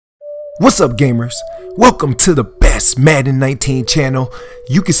What's up, gamers? Welcome to the best Madden 19 channel.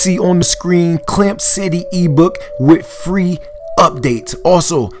 You can see on the screen Clamp City ebook with free updates.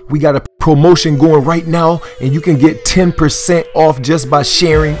 Also, we got a promotion going right now and you can get 10% off just by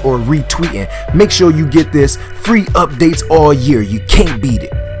sharing or retweeting. Make sure you get this free updates all year. You can't beat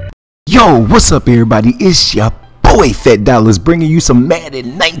it. Yo, what's up everybody? It's your boy PHATDOLLAZ bringing you some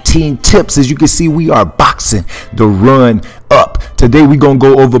Madden 19 tips. As you can see, we are boxing the run up. Today we're gonna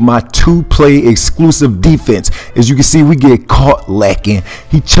go over my two-play exclusive defense. As you can see, we get caught lacking.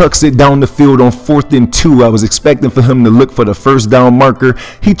 He chucks it down the field on 4th and 2. I was expecting for him to look for the first down marker.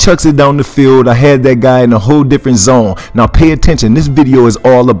 He chucks it down the field. I had that guy in a whole different zone. Now pay attention, this video is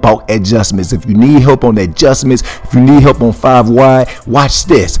all about adjustments. If you need help on adjustments, if you need help on 5 wide, watch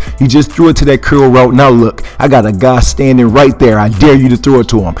this. He just threw it to that curl route. Now look, I got a guy standing right there. I dare you to throw it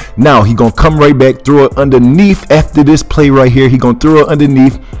to him. Now he gonna come right back, throw it underneath. After this play right here, he gonna throw it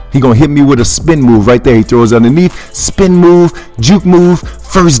underneath. He gonna hit me with a spin move right there. He throws underneath, spin move, juke move,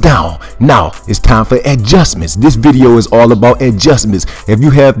 first down. Now it's time for adjustments. This video is all about adjustments. If you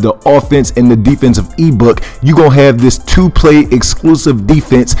have the offense and the defensive ebook, you gonna have this two-play exclusive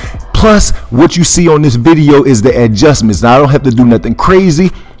defense. Plus what you see on this video is the adjustments. Now I don't have to do nothing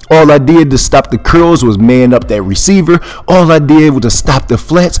crazy. All I did to stop the curls was man up that receiver. All I did to stop the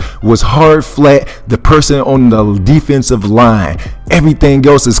flats was hard flat the person on the defensive line. Everything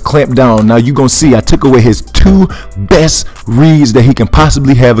else is clamped down. Now you're going to see I took away his 2 best reads that he can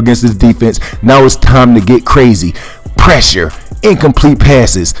possibly have against his defense. Now it's time to get crazy. Pressure, incomplete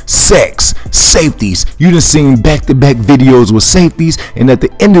passes, sacks, safeties. You done seen back-to-back videos with safeties, and at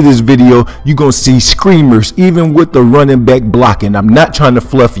the end of this video you're gonna see screamers even with the running back blocking. I'm not trying to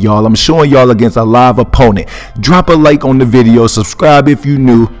fluff y'all, I'm showing y'all against a live opponent. Drop a like on the video, subscribe if you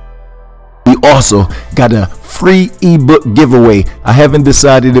new. We also got a free ebook giveaway. I haven't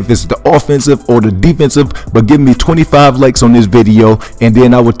decided if it's the offensive or the defensive, but give me 25 likes on this video and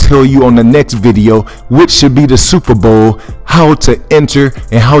then I will tell you on the next video which should be the Super Bowl, how to enter,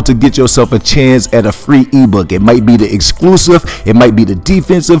 and how to get yourself a chance at a free ebook. It might be the exclusive, it might be the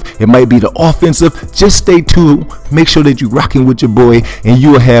defensive, it might be the offensive. Just stay tuned. Make sure that you're rocking with your boy and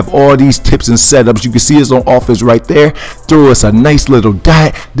you will have all these tips and setups. You can see us on offense right there. Throw us a nice little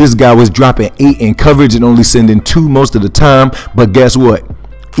dot. This guy was dropping 8 in coverage and only sending 2 most of the time, but guess what?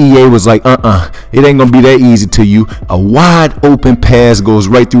 EA was like, it ain't gonna be that easy to you. A wide open pass goes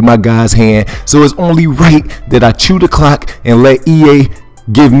right through my guy's hand, so it's only right that I chew the clock and let EA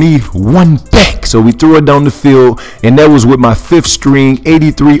give me 1 back. So we threw it down the field, and that was with my 5th string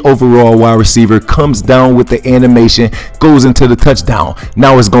 83 overall wide receiver. Comes down with the animation, goes into the touchdown.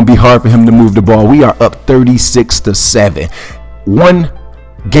 Now it's gonna be hard for him to move the ball. We are up 36-7. 1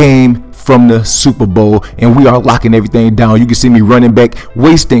 game from the Super Bowl, and we are locking everything down. You can see me running back,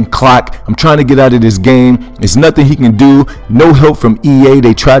 wasting clock. I'm trying to get out of this game. It's nothing he can do. No help from EA.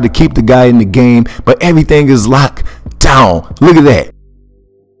 They tried to keep the guy in the game, but everything is locked down. Look at that.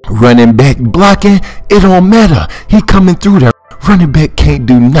 Running back blocking, it don't matter. He coming through there. Running back can't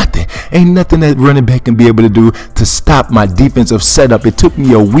do nothing. Ain't nothing that running back can be able to do to stop my defensive setup. It took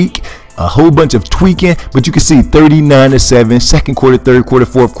me a week, a whole bunch of tweaking, but you can see 39-7, 2nd quarter, 3rd quarter,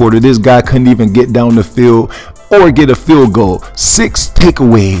 4th quarter. This guy couldn't even get down the field or get a field goal. 6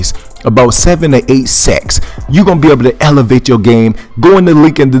 takeaways, about 7 to 8 sacks. You're gonna be able to elevate your game. Go in the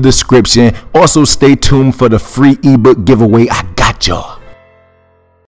link in the description. Also stay tuned for the free ebook giveaway. I got y'all.